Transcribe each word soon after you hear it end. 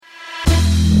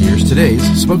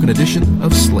today's spoken edition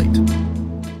of Slate.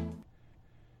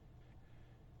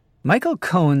 Michael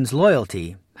Cohen's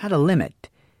loyalty had a limit.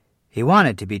 He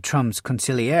wanted to be Trump's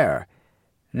consigliere.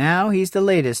 Now he's the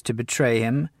latest to betray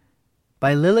him.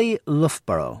 By Lily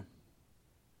Loughborough.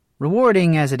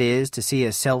 Rewarding as it is to see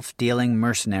a self-dealing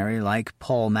mercenary like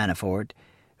Paul Manafort,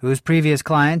 whose previous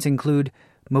clients include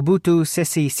Mobutu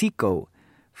Sese Seko,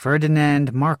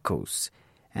 Ferdinand Marcos,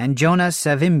 and Jonas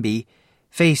Savimbi,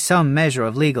 face some measure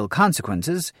of legal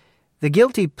consequences, the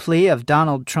guilty plea of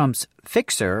Donald Trump's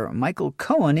fixer, Michael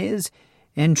Cohen, is,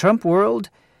 in Trumpworld,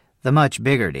 the much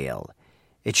bigger deal.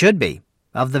 It should be.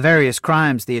 Of the various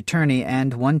crimes the attorney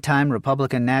and one-time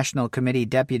Republican National Committee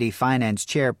Deputy Finance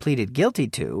Chair pleaded guilty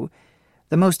to,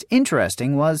 the most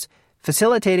interesting was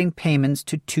facilitating payments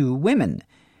to two women,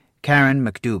 Karen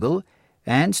McDougal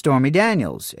and Stormy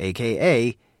Daniels,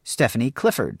 a.k.a. Stephanie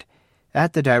Clifford,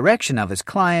 at the direction of his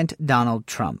client Donald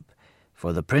Trump,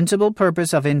 for the principal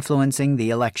purpose of influencing the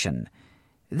election.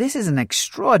 This is an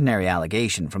extraordinary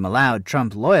allegation from a loud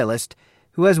Trump loyalist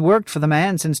who has worked for the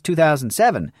man since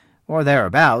 2007, or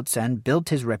thereabouts, and built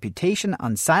his reputation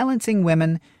on silencing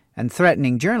women and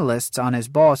threatening journalists on his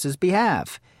boss's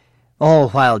behalf, all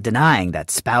while denying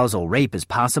that spousal rape is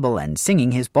possible and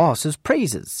singing his boss's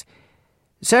praises.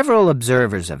 Several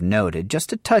observers have noted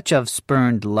just a touch of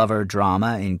spurned lover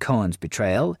drama in Cohen's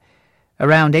betrayal.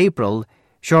 Around April,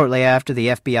 shortly after the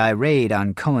FBI raid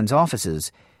on Cohen's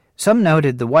offices, some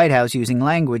noted the White House using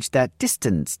language that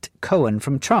distanced Cohen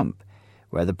from Trump,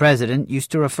 where the president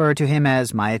used to refer to him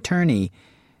as my attorney.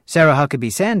 Sarah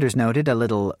Huckabee Sanders noted a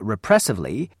little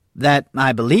repressively that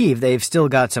I believe they've still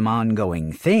got some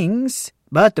ongoing things,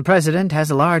 but the president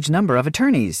has a large number of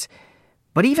attorneys.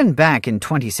 But even back in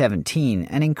 2017,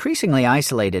 an increasingly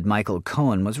isolated Michael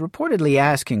Cohen was reportedly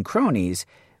asking cronies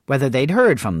whether they'd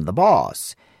heard from the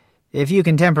boss. If you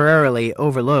can temporarily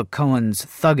overlook Cohen's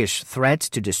thuggish threats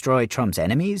to destroy Trump's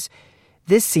enemies,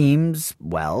 this seems,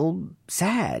 well,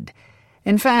 sad.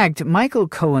 In fact, Michael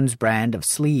Cohen's brand of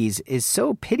sleaze is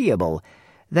so pitiable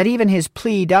that even his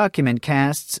plea document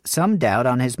casts some doubt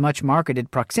on his much-marketed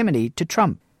proximity to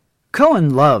Trump.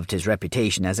 Cohen loved his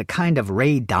reputation as a kind of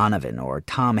Ray Donovan or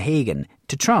Tom Hagen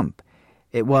to Trump.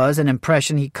 It was an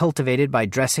impression he cultivated by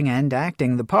dressing and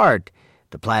acting the part,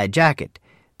 the plaid jacket,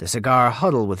 the cigar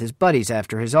huddle with his buddies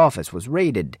after his office was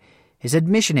raided, his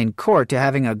admission in court to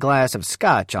having a glass of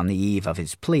scotch on the eve of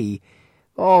his plea,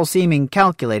 all seeming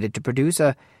calculated to produce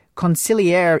a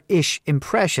consigliere-ish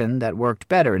impression that worked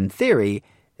better in theory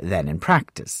than in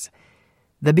practice.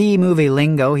 The B-movie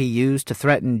lingo he used to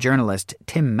threaten journalist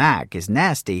Tim Mack is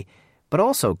nasty, but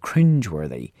also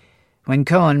cringeworthy. When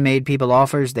Cohen made people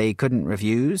offers they couldn't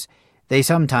refuse, they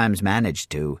sometimes managed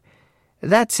to.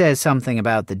 That says something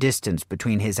about the distance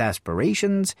between his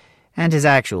aspirations and his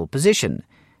actual position,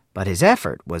 but his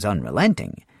effort was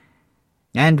unrelenting.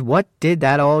 And what did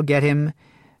that all get him?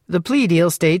 The plea deal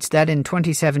states that in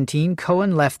 2017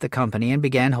 Cohen left the company and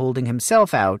began holding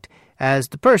himself out as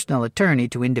the personal attorney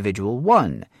to Individual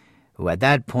 1, who at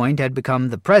that point had become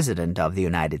the President of the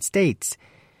United States.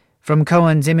 From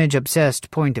Cohen's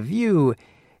image-obsessed point of view,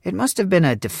 it must have been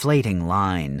a deflating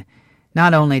line.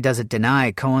 Not only does it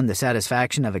deny Cohen the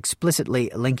satisfaction of explicitly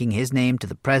linking his name to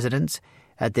the President's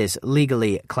at this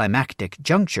legally climactic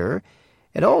juncture,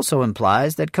 it also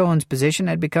implies that Cohen's position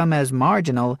had become as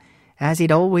marginal as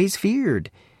he'd always feared.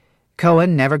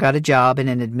 Cohen never got a job in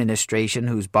an administration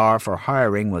whose bar for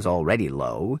hiring was already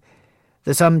low.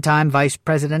 The sometime vice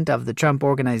president of the Trump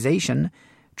Organization,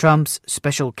 Trump's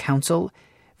special counsel,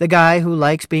 the guy who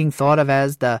likes being thought of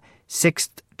as the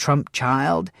sixth Trump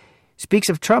child, speaks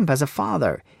of Trump as a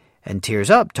father, and tears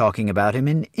up talking about him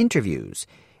in interviews,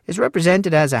 is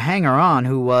represented as a hanger-on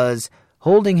who was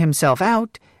holding himself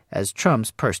out as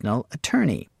Trump's personal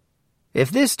attorney.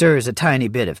 If this stirs a tiny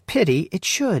bit of pity, it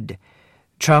should.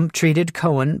 Trump treated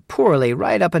Cohen poorly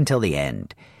right up until the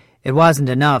end. It wasn't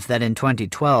enough that in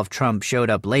 2012 Trump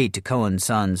showed up late to Cohen's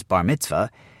son's bar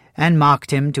mitzvah and mocked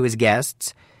him to his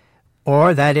guests,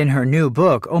 or that in her new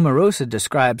book Omarosa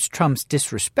describes Trump's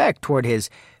disrespect toward his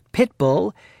pit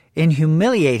bull in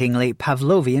humiliatingly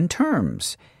Pavlovian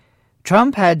terms.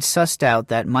 Trump had sussed out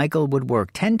that Michael would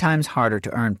work 10 times harder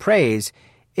to earn praise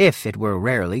if it were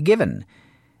rarely given.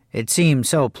 It seemed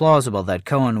so plausible that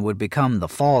Cohen would become the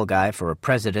fall guy for a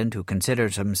president who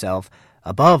considers himself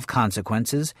above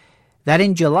consequences that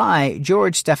in July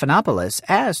George Stephanopoulos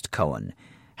asked Cohen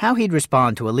how he'd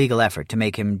respond to a legal effort to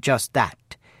make him just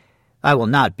that. "I will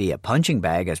not be a punching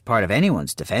bag as part of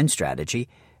anyone's defense strategy,"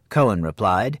 Cohen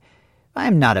replied. "I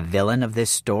am not a villain of this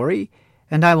story,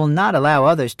 and I will not allow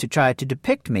others to try to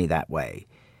depict me that way."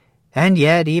 And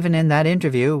yet, even in that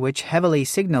interview, which heavily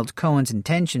signaled Cohen's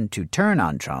intention to turn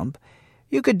on Trump,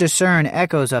 you could discern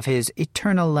echoes of his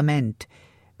eternal lament,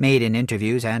 made in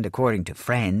interviews and according to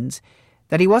friends,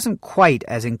 that he wasn't quite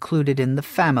as included in the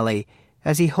family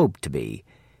as he hoped to be.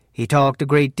 He talked a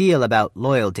great deal about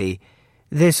loyalty.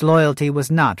 This loyalty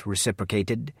was not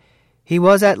reciprocated. He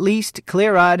was at least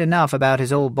clear-eyed enough about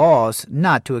his old boss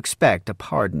not to expect a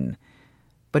pardon.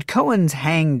 But Cohen's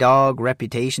hangdog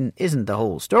reputation isn't the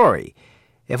whole story.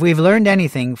 If we've learned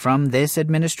anything from this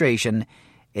administration,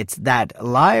 it's that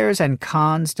liars and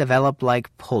cons develop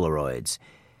like Polaroids.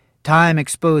 Time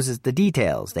exposes the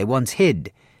details they once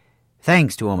hid.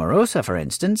 Thanks to Omarosa, for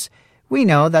instance, we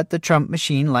know that the Trump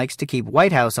machine likes to keep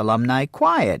White House alumni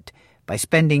quiet by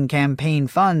spending campaign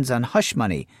funds on hush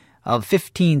money of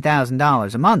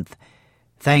 $15,000 a month.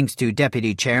 Thanks to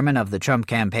Deputy Chairman of the Trump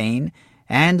campaign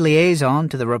and liaison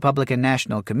to the Republican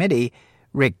National Committee,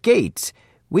 Rick Gates,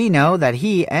 we know that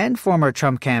he and former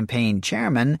Trump campaign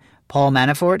chairman Paul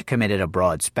Manafort committed a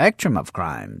broad spectrum of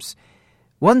crimes.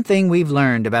 One thing we've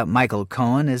learned about Michael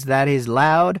Cohen is that his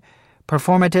loud,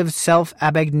 performative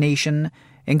self-abnegation,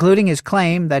 including his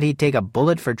claim that he'd take a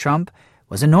bullet for Trump,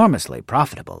 was enormously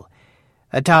profitable.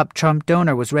 A top Trump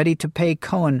donor was ready to pay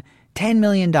Cohen $10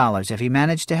 million if he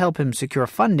managed to help him secure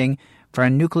funding for a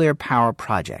nuclear power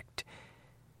project.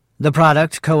 The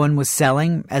product Cohen was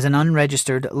selling as an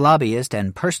unregistered lobbyist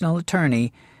and personal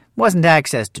attorney wasn't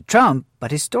access to Trump,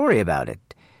 but his story about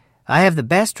it. I have the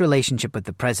best relationship with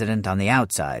the president on the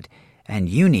outside, and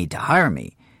you need to hire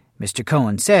me, Mr.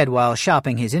 Cohen said while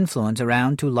shopping his influence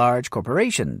around to large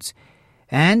corporations.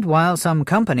 And while some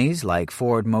companies like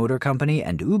Ford Motor Company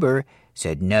and Uber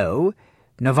said no,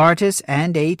 Novartis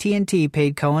and AT&T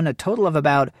paid Cohen a total of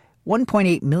about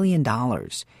 $1.8 million,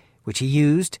 which he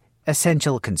used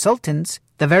Essential Consultants,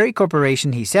 the very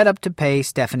corporation he set up to pay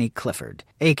Stephanie Clifford,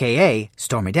 a.k.a.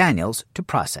 Stormy Daniels, to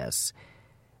process.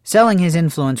 Selling his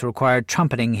influence required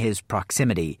trumpeting his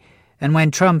proximity, and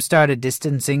when Trump started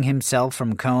distancing himself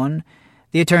from Cohen,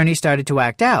 the attorney started to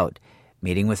act out,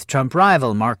 meeting with Trump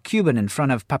rival Mark Cuban in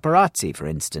front of paparazzi, for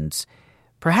instance,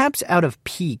 perhaps out of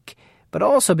pique, but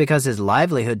also because his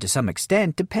livelihood to some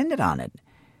extent depended on it.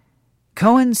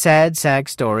 Cohen's sad sack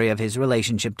story of his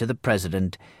relationship to the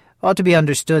president ought to be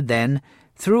understood, then,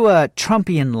 through a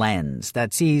Trumpian lens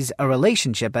that sees a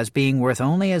relationship as being worth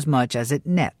only as much as it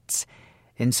nets.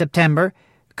 In September,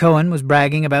 Cohen was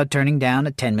bragging about turning down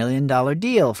a $10 million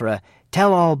deal for a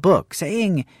tell-all book,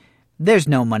 saying, "There's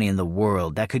no money in the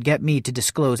world that could get me to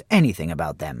disclose anything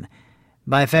about them."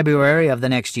 By February of the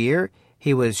next year,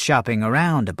 he was shopping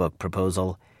around a book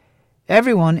proposal.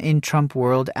 Everyone in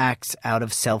Trumpworld acts out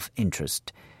of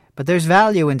self-interest, but there's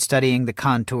value in studying the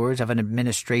contours of an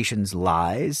administration's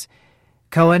lies.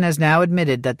 Cohen has now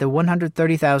admitted that the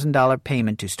 $130,000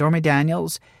 payment to Stormy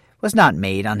Daniels was not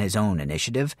made on his own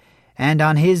initiative, and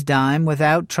on his dime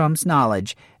without Trump's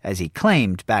knowledge, as he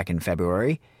claimed back in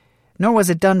February, nor was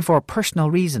it done for personal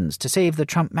reasons to save the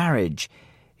Trump marriage.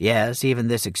 Yes, even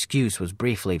this excuse was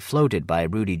briefly floated by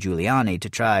Rudy Giuliani to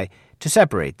try to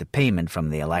separate the payment from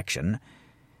the election.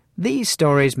 These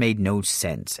stories made no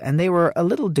sense, and they were a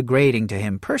little degrading to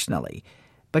him personally,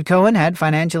 but Cohen had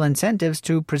financial incentives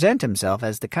to present himself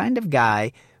as the kind of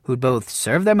guy who'd both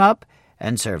serve them up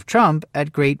and serve Trump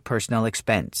at great personal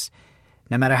expense.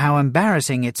 No matter how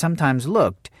embarrassing it sometimes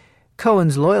looked,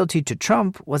 Cohen's loyalty to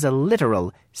Trump was a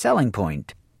literal selling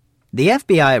point. The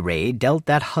FBI raid dealt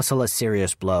that hustle a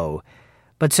serious blow,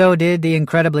 but so did the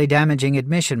incredibly damaging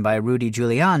admission by Rudy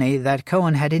Giuliani that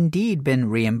Cohen had indeed been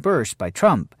reimbursed by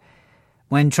Trump.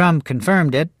 When Trump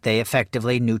confirmed it, they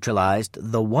effectively neutralized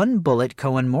the one bullet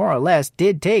Cohen more or less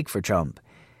did take for Trump.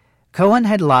 Cohen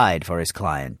had lied for his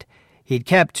client. He'd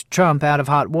kept Trump out of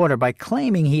hot water by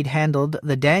claiming he'd handled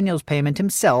the Daniels payment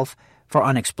himself for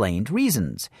unexplained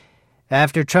reasons.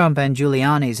 After Trump and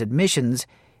Giuliani's admissions,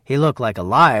 he looked like a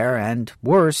liar and,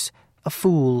 worse, a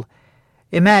fool.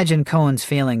 Imagine Cohen's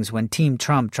feelings when Team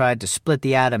Trump tried to split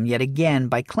the atom yet again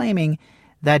by claiming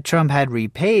that Trump had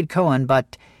repaid Cohen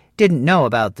but didn't know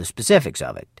about the specifics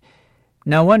of it.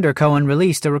 No wonder Cohen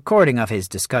released a recording of his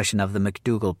discussion of the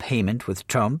McDougal payment with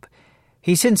Trump.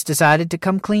 He since decided to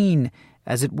come clean,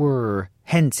 as it were,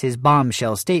 hence his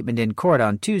bombshell statement in court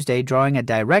on Tuesday drawing a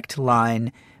direct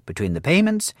line between the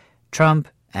payments, Trump,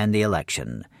 and the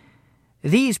election.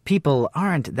 These people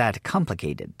aren't that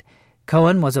complicated.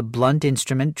 Cohen was a blunt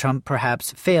instrument Trump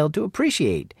perhaps failed to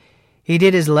appreciate. He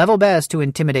did his level best to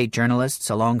intimidate journalists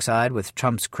alongside with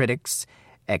Trump's critics,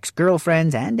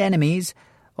 ex-girlfriends, and enemies,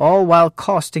 all while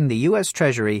costing the U.S.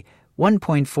 Treasury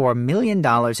 $1.4 million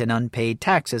in unpaid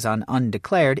taxes on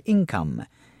undeclared income.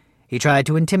 He tried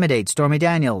to intimidate Stormy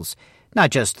Daniels, not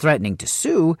just threatening to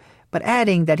sue, but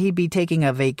adding that he'd be taking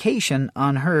a vacation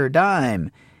on her dime.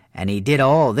 And he did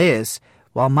all this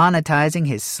while monetizing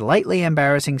his slightly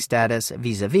embarrassing status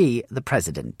vis-a-vis the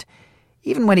president.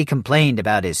 Even when he complained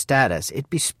about his status, it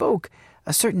bespoke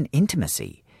a certain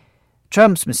intimacy.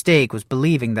 Trump's mistake was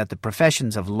believing that the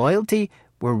professions of loyalty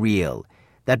were real,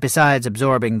 that besides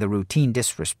absorbing the routine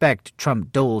disrespect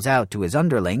Trump doles out to his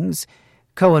underlings,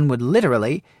 Cohen would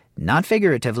literally, not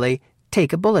figuratively,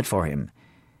 take a bullet for him.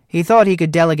 He thought he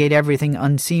could delegate everything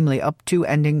unseemly up to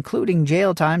and including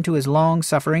jail time to his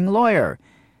long-suffering lawyer.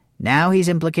 Now he's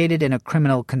implicated in a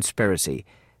criminal conspiracy,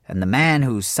 and the man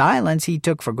whose silence he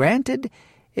took for granted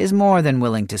is more than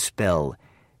willing to spill.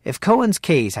 If Cohen's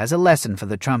case has a lesson for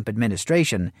the Trump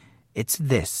administration, it's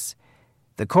this.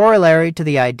 The corollary to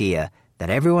the idea that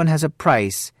everyone has a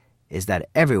price is that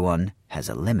everyone has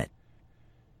a limit.